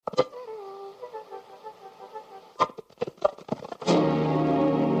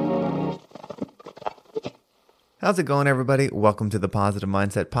How's it going, everybody? Welcome to the Positive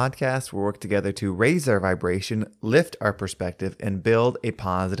Mindset Podcast, where we work together to raise our vibration, lift our perspective, and build a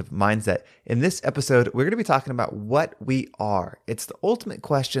positive mindset. In this episode, we're going to be talking about what we are. It's the ultimate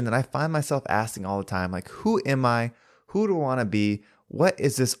question that I find myself asking all the time, like, who am I? Who do I want to be? What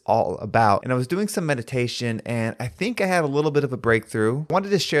is this all about? And I was doing some meditation, and I think I had a little bit of a breakthrough. I wanted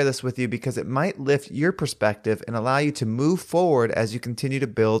to share this with you because it might lift your perspective and allow you to move forward as you continue to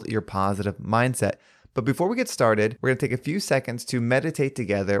build your positive mindset. But before we get started, we're going to take a few seconds to meditate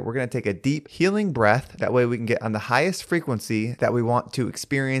together. We're going to take a deep healing breath. That way we can get on the highest frequency that we want to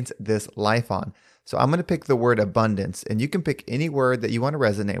experience this life on. So I'm going to pick the word abundance, and you can pick any word that you want to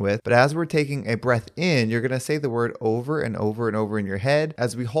resonate with. But as we're taking a breath in, you're going to say the word over and over and over in your head.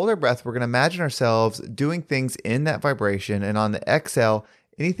 As we hold our breath, we're going to imagine ourselves doing things in that vibration. And on the exhale,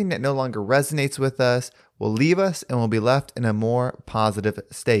 anything that no longer resonates with us will leave us and we'll be left in a more positive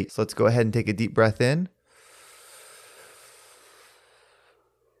state. So let's go ahead and take a deep breath in.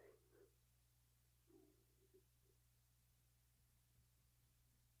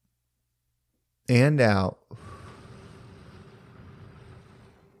 And out.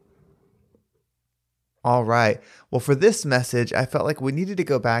 All right. Well, for this message, I felt like we needed to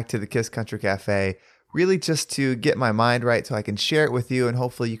go back to the Kiss Country Cafe, really just to get my mind right so I can share it with you and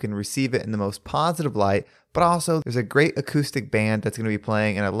hopefully you can receive it in the most positive light. But also, there's a great acoustic band that's going to be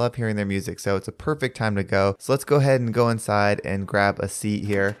playing, and I love hearing their music, so it's a perfect time to go. So let's go ahead and go inside and grab a seat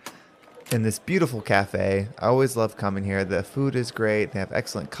here in this beautiful cafe. I always love coming here. The food is great. They have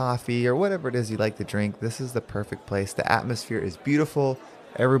excellent coffee or whatever it is you like to drink. This is the perfect place. The atmosphere is beautiful.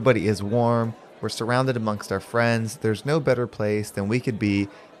 Everybody is warm. We're surrounded amongst our friends. There's no better place than we could be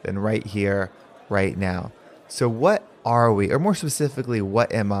than right here, right now. So what are we? Or more specifically,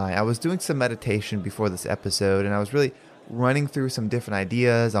 what am I? I was doing some meditation before this episode, and I was really running through some different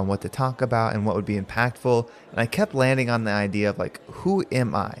ideas on what to talk about and what would be impactful. And I kept landing on the idea of like, who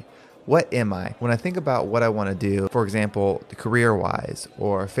am I? What am I? When I think about what I want to do, for example, career-wise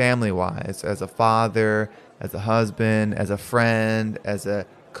or family-wise, as a father, as a husband, as a friend, as a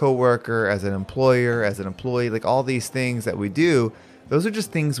coworker, as an employer, as an employee, like all these things that we do, those are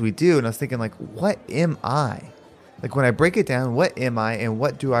just things we do. And I was thinking like, what am I? Like when I break it down, what am I and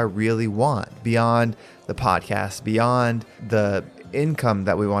what do I really want beyond the podcast, beyond the income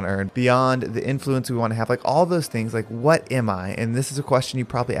that we want to earn, beyond the influence we want to have, like all those things, like what am I? And this is a question you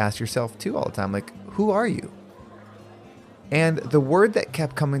probably ask yourself too all the time, like who are you? And the word that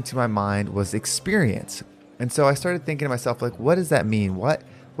kept coming to my mind was experience. And so I started thinking to myself, like, what does that mean? What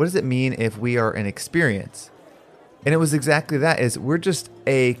does it mean if we are an experience? And it was exactly that, is we're just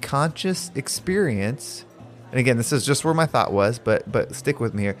a conscious experience. And again, this is just where my thought was, but stick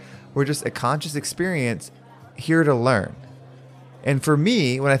with me here. We're just a conscious experience here to learn. And for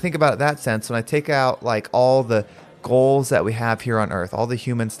me, when I think about it that sense, when I take out like all the goals that we have here on earth, all the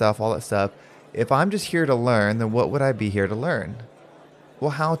human stuff, all that stuff, if I'm just here to learn, then what would I be here to learn?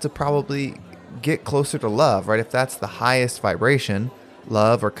 Well, how to probably get closer to love, right? If that's the highest vibration,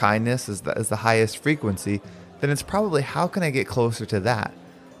 love or kindness is the highest frequency, then it's probably how can I get closer to that?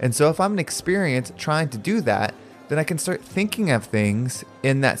 And so if I'm an experience trying to do that, then I can start thinking of things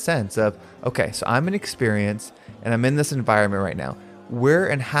in that sense of, okay, so I'm an experience and I'm in this environment right now. Where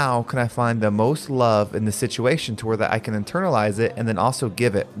and how can I find the most love in the situation to where that I can internalize it and then also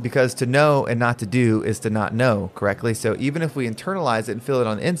give it? Because to know and not to do is to not know correctly. So even if we internalize it and feel it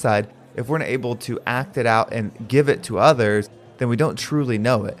on the inside, if we're not able to act it out and give it to others, then we don't truly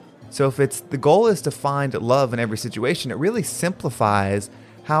know it. So if the goal is to find love in every situation, it really simplifies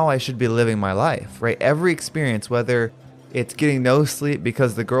how I should be living my life, right? Every experience, whether it's getting no sleep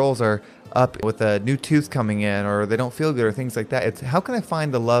because the girls are up with a new tooth coming in or they don't feel good or things like that. It's how can I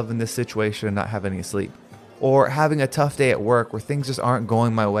find the love in this situation and not have any sleep? Or having a tough day at work where things just aren't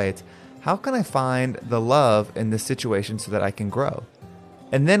going my way. It's how can I find the love in this situation so that I can grow?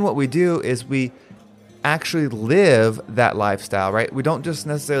 And then what we do is we actually live that lifestyle, right? We don't just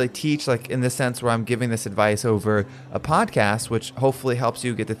necessarily teach like in the sense where I'm giving this advice over a podcast, which hopefully helps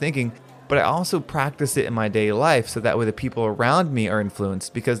you get to thinking, but I also practice it in my daily life so that way the people around me are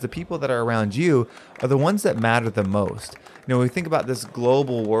influenced, because the people that are around you are the ones that matter the most. You know, we think about this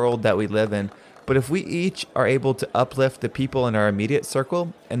global world that we live in, but if we each are able to uplift the people in our immediate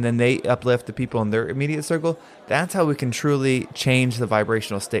circle and then they uplift the people in their immediate circle, that's how we can truly change the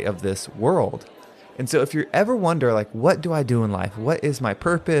vibrational state of this world. And so if you ever wonder, like, what do I do in life? What is my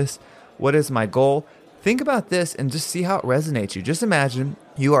purpose? What is my goal? Think about this and just see how it resonates you. Just imagine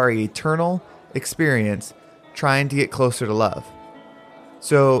you are an eternal experience trying to get closer to love.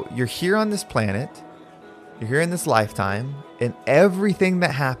 So you're here on this planet. You're here in this lifetime, and everything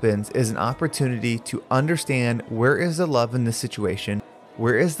that happens is an opportunity to understand where is the love in this situation,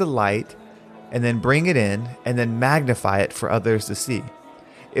 where is the light, and then bring it in and then magnify it for others to see.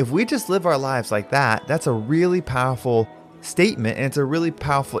 If we just live our lives like that, that's a really powerful statement, and it's a really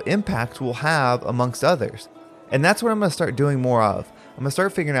powerful impact we'll have amongst others. And that's what I'm going to start doing more of. I'm going to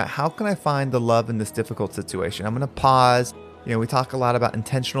start figuring out, how can I find the love in this difficult situation? I'm going to pause. We talk a lot about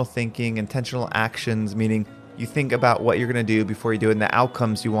intentional thinking, intentional actions, meaning you think about what you're going to do before you do it and the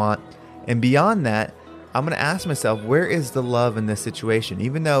outcomes you want. And beyond that, I'm going to ask myself, where is the love in this situation?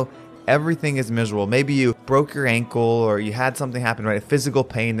 Even though everything is miserable, maybe you broke your ankle or you had something happen, right? A physical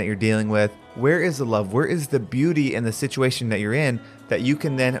pain that you're dealing with. Where is the love? Where is the beauty in the situation that you're in that you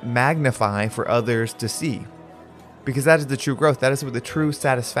can then magnify for others to see? Because that is the true growth. That is where the true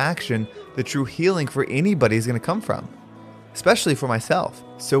satisfaction, the true healing for anybody is going to come from, especially for myself.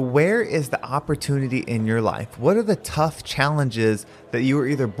 So where is the opportunity in your life? What are the tough challenges that you were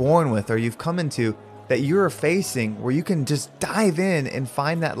either born with or you've come into that you're facing, where you can just dive in and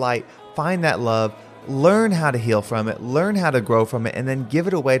find that light, find that love, learn how to heal from it, learn how to grow from it, and then give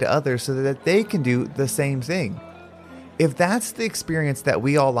it away to others so that they can do the same thing? If that's the experience that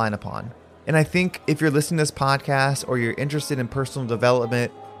we all line upon, and I think if you're listening to this podcast, or you're interested in personal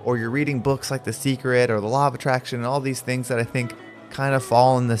development, or you're reading books like The Secret or The Law of Attraction and all these things that I think kind of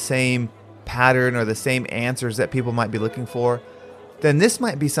fall in the same pattern or the same answers that people might be looking for, then this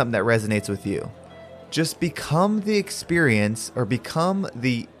might be something that resonates with you. Just become the experience, or become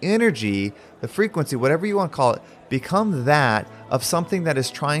the energy, the frequency, whatever you want to call it, become that of something that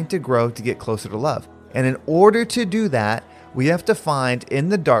is trying to grow to get closer to love. And in order to do that, we have to find in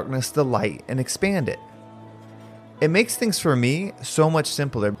the darkness the light and expand it. It makes things for me so much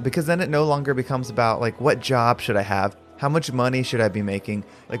simpler, because then it no longer becomes about like, what job should I have? How much money should I be making?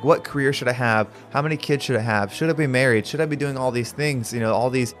 Like, what career should I have? How many kids should I have? Should I be married? Should I be doing all these things? All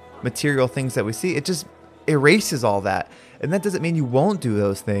these material things that we see. It just erases all that. And that doesn't mean you won't do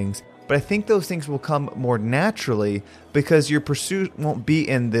those things, but I think those things will come more naturally, because your pursuit won't be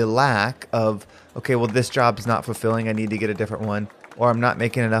in the lack of, okay, well, this job is not fulfilling, I need to get a different one. Or I'm not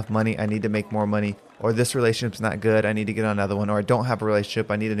making enough money, I need to make more money. Or this relationship's not good, I need to get another one. Or I don't have a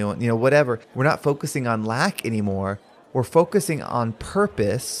relationship, I need a new one. Whatever. We're not focusing on lack anymore. We're focusing on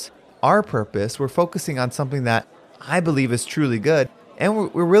purpose, our purpose. We're focusing on something that I believe is truly good.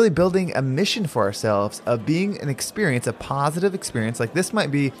 And we're really building a mission for ourselves of being an experience, a positive experience. Like, this might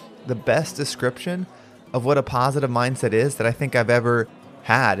be the best description of what a positive mindset is that I think I've ever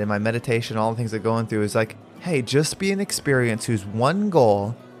had in my meditation. All the things that I'm going through is like, hey, just be an experience whose one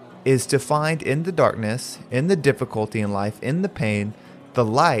goal is to find in the darkness, in the difficulty in life, in the pain, the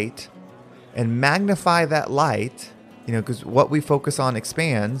light, and magnify that light, because what we focus on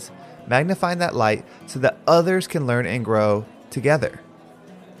expands, magnifying that light so that others can learn and grow together.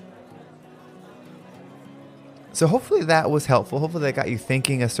 So hopefully that was helpful. Hopefully that got you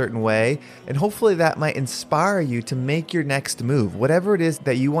thinking a certain way, and hopefully that might inspire you to make your next move. Whatever it is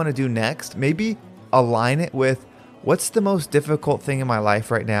that you want to do next, maybe align it with, what's the most difficult thing in my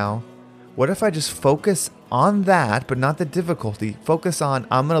life right now? What if I just focus on that, but not the difficulty? Focus on,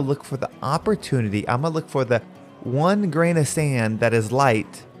 I'm going to look for the opportunity. I'm going to look for the one grain of sand that is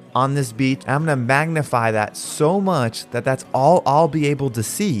light on this beach. I'm going to magnify that so much that that's all I'll be able to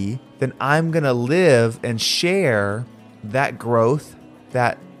see. Then I'm going to live and share that growth,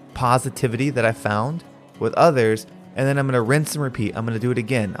 that positivity that I found with others. And then I'm going to rinse and repeat. I'm going to do it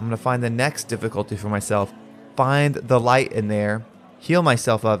again. I'm going to find the next difficulty for myself, find the light in there, heal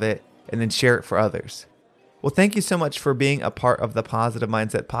myself of it, and then share it for others. Well, thank you so much for being a part of the Positive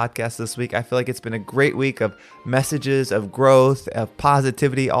Mindset Podcast this week. I feel like it's been a great week of messages, of growth, of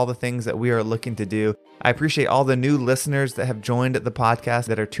positivity, all the things that we are looking to do. I appreciate all the new listeners that have joined the podcast,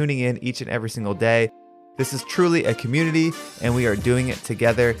 that are tuning in each and every single day. This is truly a community, and we are doing it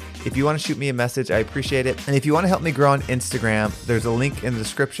together. If you want to shoot me a message, I appreciate it. And if you want to help me grow on Instagram, there's a link in the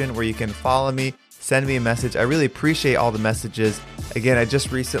description where you can follow me, send me a message. I really appreciate all the messages. Again, I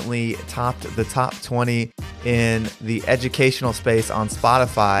just recently topped the top 20 in the educational space on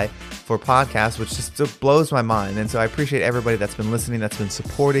Spotify for podcasts, which just still blows my mind. And so I appreciate everybody that's been listening, that's been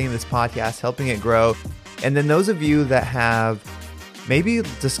supporting this podcast, helping it grow. And then those of you that have maybe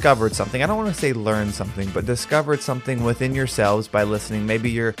discovered something, I don't want to say learned something, but discovered something within yourselves by listening.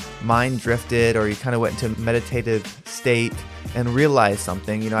 Maybe your mind drifted, or you kind of went into a meditative state and realized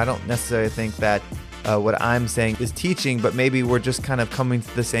something. I don't necessarily think that what I'm saying is teaching, but maybe we're just kind of coming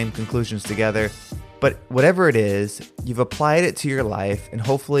to the same conclusions together. But whatever it is, you've applied it to your life, and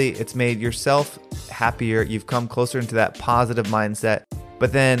hopefully it's made yourself happier. You've come closer into that positive mindset.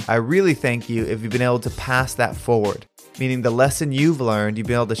 But then I really thank you if you've been able to pass that forward, meaning the lesson you've learned, you've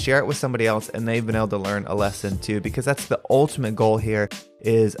been able to share it with somebody else and they've been able to learn a lesson too, because that's the ultimate goal here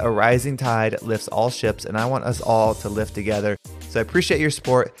is a rising tide lifts all ships, and I want us all to lift together. So I appreciate your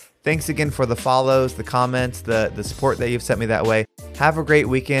support. Thanks again for the follows, the comments, the support that you've sent me that way. Have a great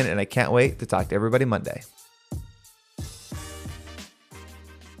weekend, and I can't wait to talk to everybody Monday.